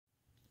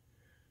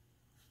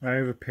I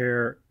have a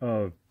pair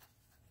of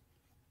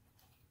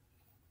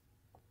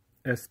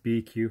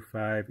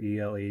SBQ5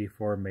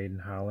 EL84 made in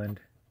Holland.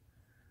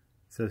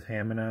 It says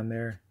Hammond on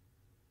there.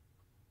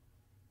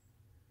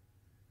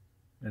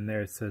 And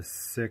there it says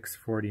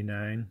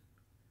 649.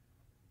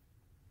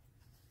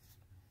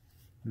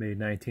 Made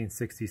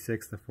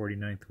 1966, the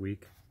 49th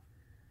week.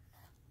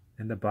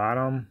 In the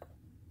bottom,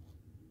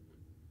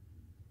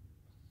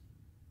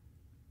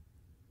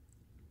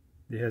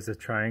 it has a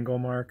triangle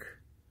mark.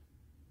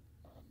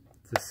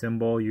 It's a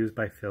symbol used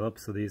by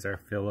Philips, so these are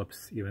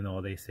Philips, even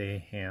though they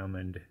say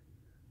Hammond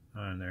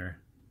on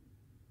there.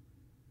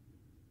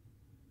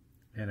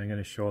 And I'm going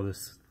to show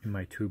this in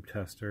my tube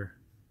tester.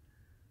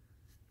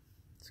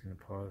 It's going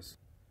to pause.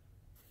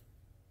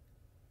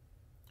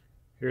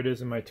 Here it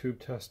is in my tube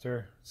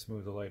tester. Let's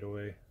move the light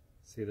away.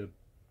 See the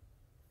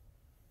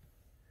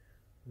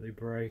really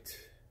bright.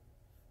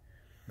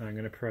 Now I'm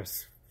going to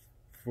press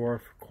 4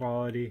 for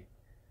quality,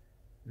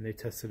 and they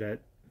tested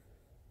at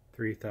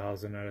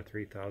 3,000 out of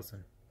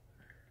 3,000.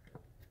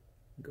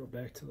 Go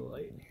back to the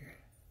light in here.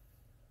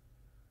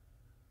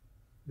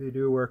 They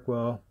do work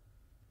well,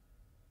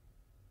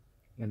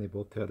 and they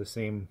both have the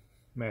same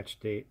match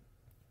date.